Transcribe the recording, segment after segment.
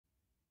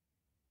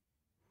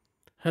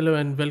Hello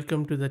and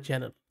welcome to the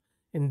channel.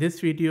 In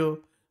this video,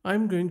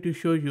 I'm going to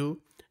show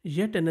you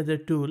yet another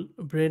tool,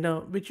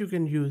 Briana, which you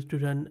can use to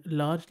run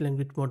large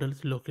language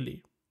models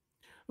locally.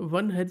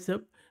 One heads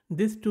up,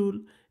 this tool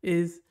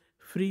is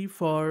free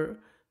to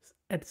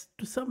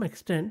some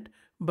extent,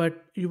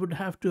 but you would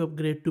have to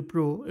upgrade to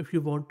Pro if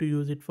you want to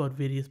use it for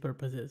various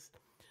purposes.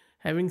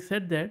 Having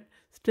said that,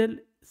 still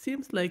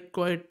seems like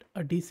quite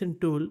a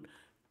decent tool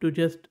to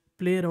just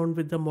play around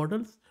with the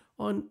models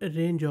on a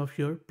range of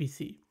your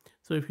PC.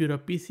 So if you're a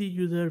PC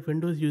user,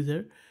 Windows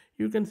user,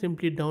 you can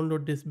simply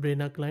download this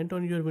Braina client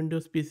on your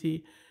Windows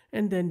PC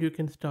and then you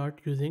can start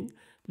using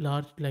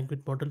large language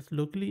models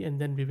locally, and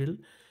then we will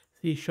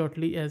see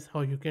shortly as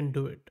how you can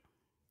do it.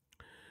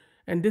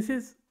 And this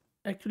is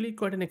actually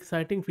quite an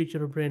exciting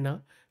feature of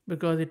Brena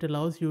because it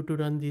allows you to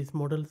run these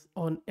models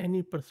on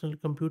any personal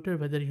computer,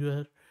 whether you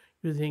are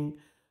using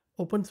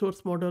open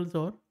source models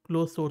or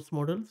closed source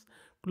models.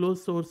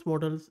 Closed source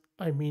models,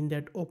 I mean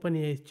that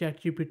OpenAI's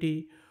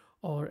ChatGPT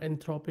or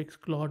Anthropic's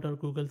Claude or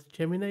Google's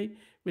Gemini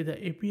with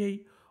the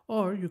API,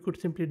 or you could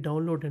simply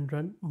download and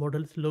run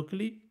models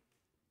locally.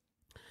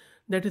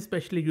 That is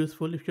especially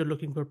useful if you're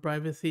looking for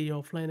privacy,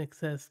 offline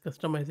access,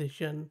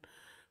 customization,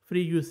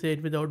 free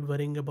usage without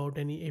worrying about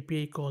any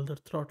API calls or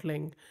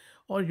throttling,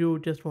 or you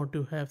just want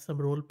to have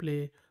some role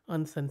play,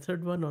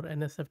 uncensored one or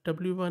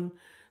NSFW one,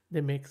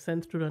 they make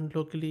sense to run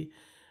locally,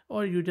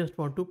 or you just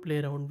want to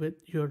play around with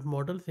your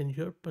models in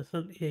your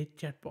personal AI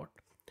chatbot.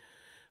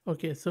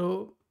 Okay,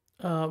 so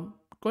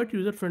quite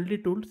user friendly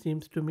tool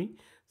seems to me.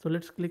 So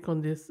let's click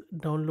on this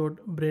download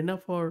Brena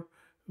for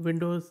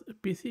Windows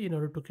PC in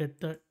order to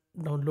get that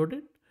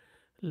downloaded.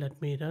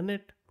 Let me run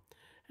it,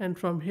 and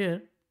from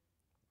here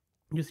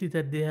you see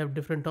that they have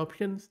different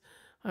options.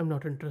 I'm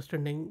not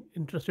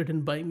interested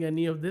in buying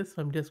any of this.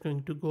 I'm just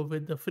going to go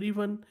with the free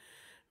one,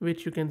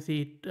 which you can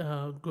see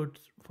it good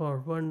for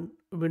one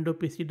Windows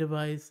PC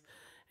device,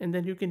 and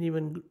then you can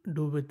even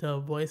do with the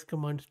voice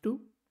commands too,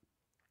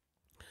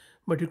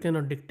 but you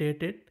cannot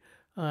dictate it.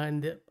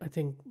 And I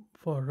think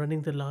for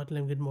running the large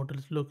language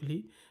models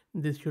locally,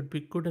 this should be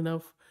good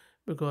enough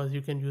because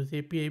you can use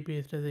API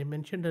based, as I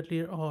mentioned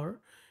earlier,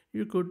 or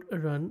you could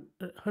run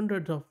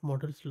hundreds of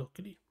models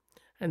locally.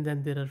 And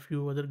then there are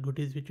few other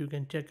goodies which you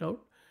can check out.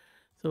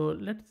 So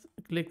let's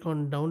click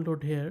on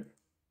download here.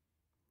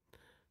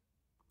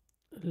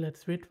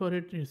 Let's wait for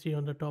it. You see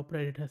on the top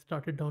right, it has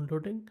started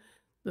downloading.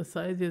 The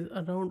size is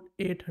around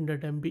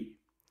 800 MB.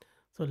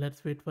 So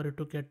let's wait for it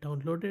to get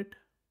downloaded.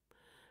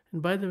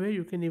 And by the way,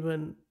 you can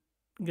even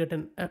get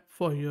an app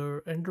for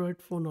your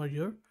Android phone or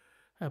your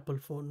Apple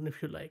phone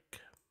if you like.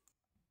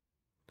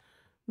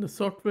 The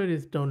software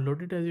is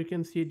downloaded, as you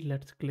can see.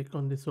 Let's click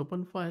on this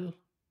open file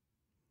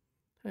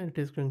and it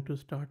is going to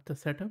start the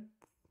setup.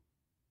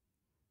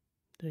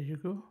 There you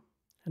go.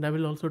 And I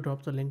will also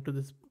drop the link to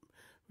this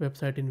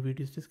website in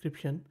video's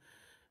description.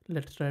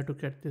 Let's try to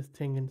get this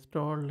thing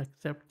installed,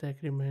 accept the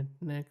agreement,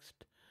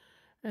 next.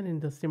 And in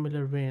the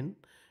similar vein,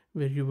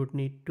 where you would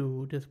need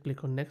to just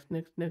click on next,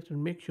 next, next,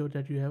 and make sure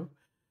that you have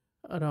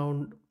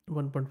around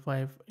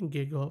 1.5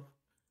 gig of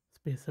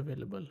space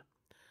available.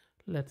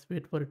 Let's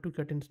wait for it to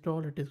get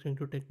installed. It is going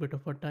to take a bit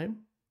of a time.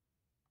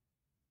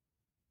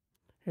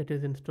 It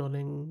is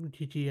installing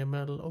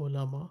ggml,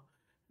 olama,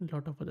 a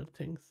lot of other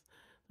things.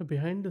 So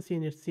behind the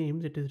scene, it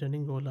seems it is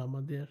running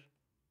olama there.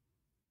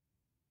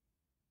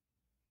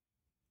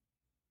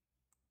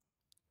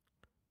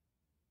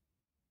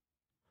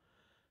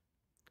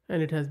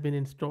 And it has been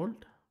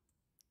installed.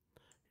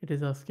 It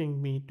is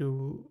asking me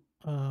to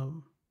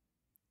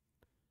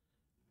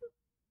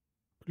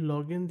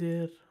log in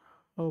there.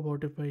 How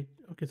about if I,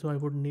 okay, so I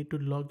would need to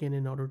log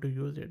in order to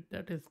use it.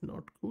 That is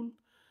not cool.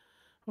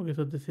 Okay,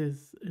 so this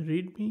is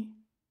readme.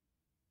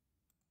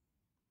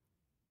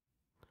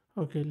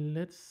 Okay,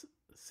 let's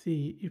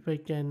see if I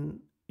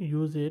can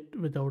use it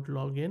without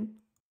login.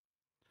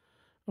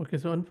 Okay,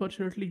 so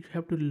unfortunately you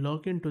have to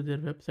log into their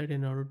website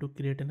in order to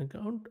create an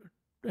account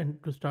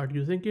and to start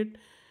using it,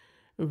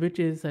 which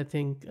is, I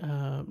think,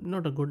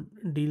 not a good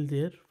deal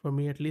there for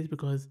me, at least,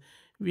 because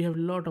we have a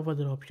lot of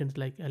other options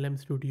like LM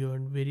Studio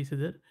and various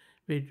other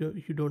where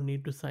you don't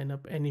need to sign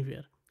up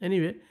anywhere.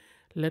 Anyway,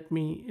 let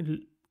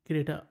me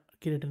create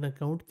an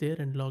account there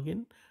and log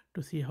in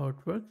to see how it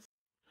works.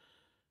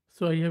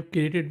 So I have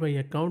created my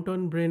account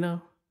on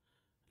Brena.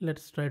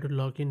 Let's try to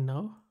log in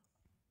now.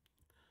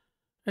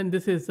 And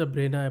this is the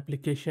Brena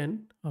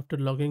application after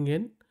logging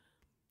in.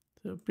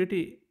 So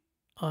pretty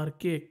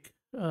archaic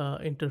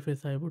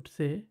interface, I would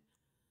say.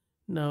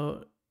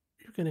 Now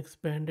you can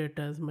expand it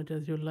as much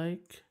as you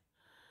like.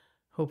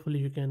 Hopefully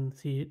you can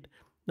see it.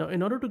 Now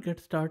in order to get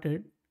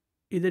started,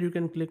 either you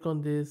can click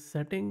on this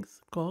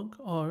settings cog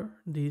or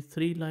these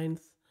three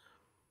lines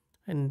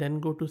and then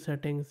go to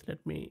settings.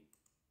 Let me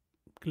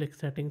click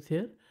settings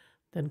here.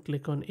 Then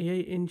click on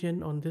AI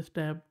engine on this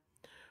tab.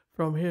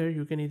 From here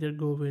you can either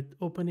go with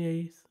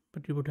OpenAI's,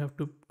 but you would have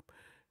to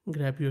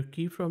grab your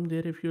key from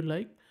there if you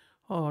like,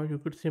 or you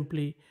could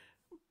simply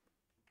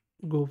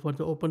go for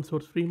the open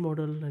source free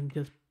model and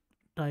just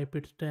type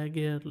its tag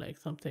here like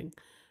something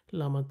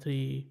llama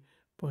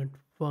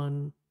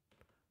 3.1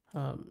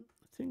 I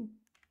think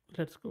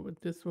let's go with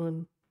this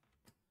one,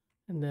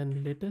 and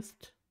then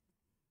latest,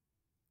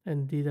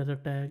 and these are the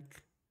tag.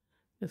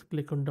 Just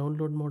click on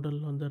download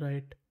model on the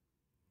right,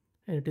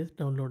 and it is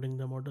downloading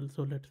the model.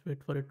 So let's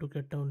wait for it to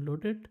get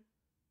downloaded.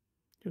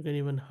 You can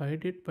even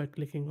hide it by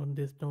clicking on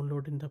this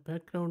download in the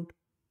background,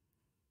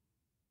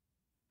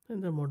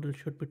 and the model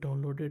should be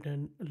downloaded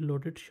and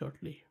loaded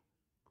shortly.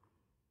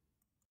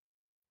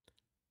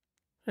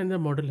 And the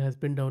model has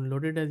been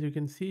downloaded, as you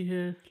can see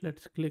here.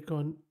 Let's click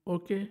on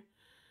OK,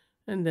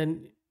 and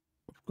then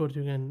of course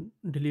you can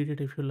delete it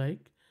if you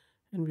like,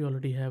 and we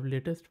already have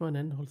latest one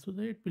and also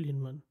the 8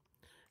 billion one.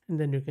 And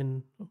then you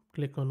can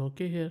click on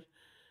OK here,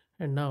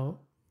 and now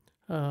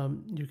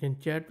you can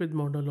chat with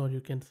model, or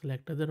you can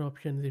select other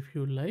options if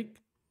you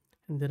like,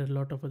 and there are a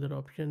lot of other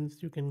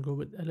options. You can go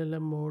with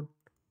LLM mode,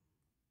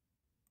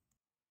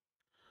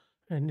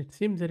 and it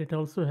seems that it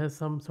also has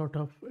some sort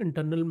of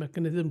internal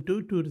mechanism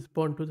too to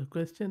respond to the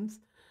questions.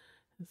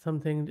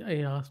 Something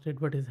I asked it,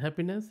 what is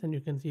happiness, and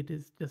you can see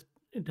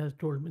it has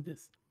told me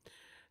this.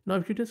 Now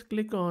if you just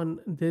click on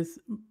this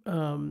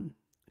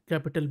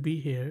capital B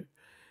here,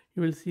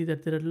 you will see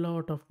that there are a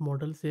lot of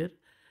models here.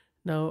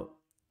 Now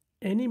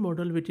any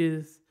model which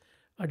is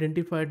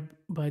identified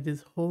by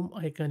this home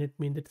icon, it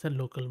means it's a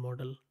local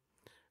model,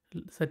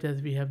 such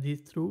as we have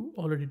these through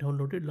already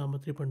downloaded Llama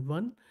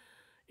 3.1,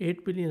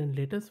 8 billion and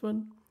latest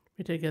one,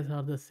 which I guess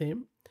are the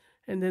same.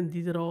 And then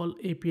these are all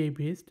API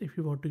based. If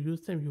you want to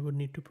use them, you would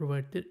need to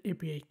provide the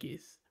API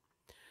keys.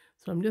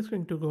 So I'm just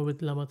going to go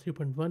with Llama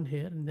 3.1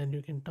 here, and then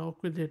you can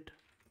talk with it.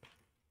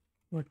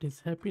 What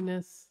is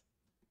happiness?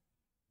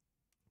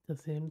 The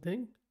same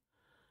thing.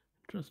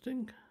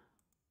 Interesting.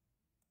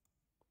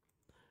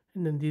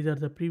 And then these are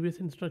the previous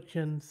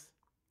instructions.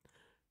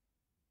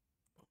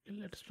 Okay,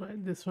 let's try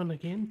this one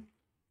again.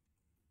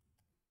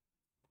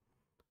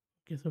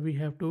 Okay, so we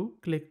have to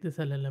click this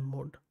LLM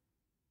mode.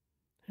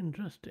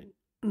 Interesting.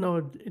 Now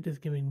it is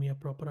giving me a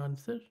proper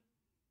answer.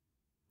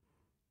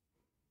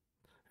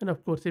 And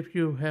of course, if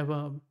you have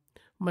a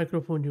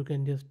microphone, you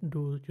can just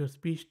do your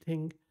speech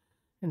thing,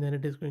 and then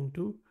it is going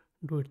to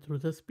do it through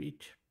the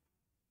speech.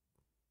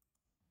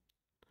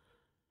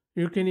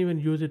 You can even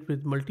use it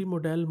with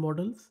multimodal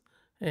models.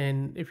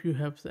 And if you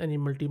have any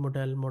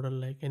multimodal model,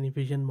 like any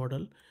vision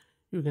model,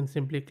 you can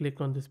simply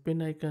click on this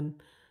pin icon.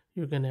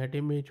 You can add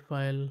image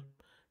file,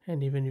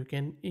 and even you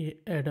can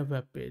add a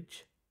web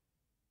page.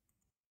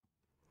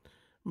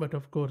 But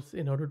of course,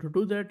 in order to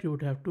do that, you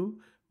would have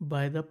to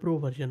buy the pro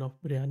version of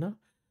Briana,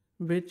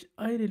 which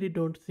I really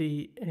don't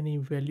see any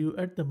value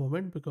at the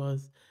moment,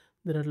 because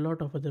there are a lot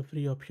of other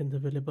free options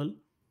available.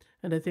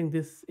 And I think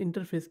this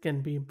interface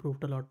can be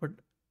improved a lot. But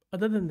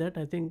other than that,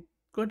 I think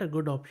quite a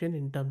good option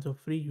in terms of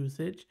free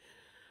usage.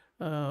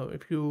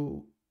 If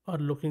you are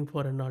looking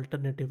for an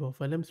alternative of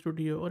LM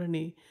Studio or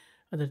any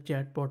other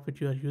chatbot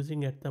which you are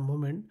using at the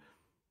moment,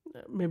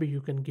 maybe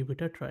you can give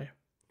it a try.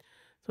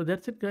 So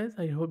that's it, guys.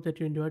 I hope that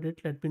you enjoyed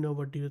it. Let me know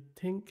what do you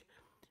think.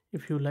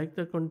 If you like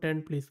the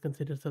content, please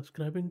consider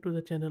subscribing to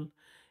the channel.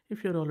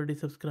 If you're already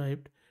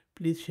subscribed,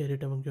 please share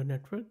it among your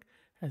network,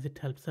 as it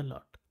helps a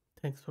lot.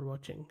 Thanks for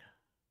watching.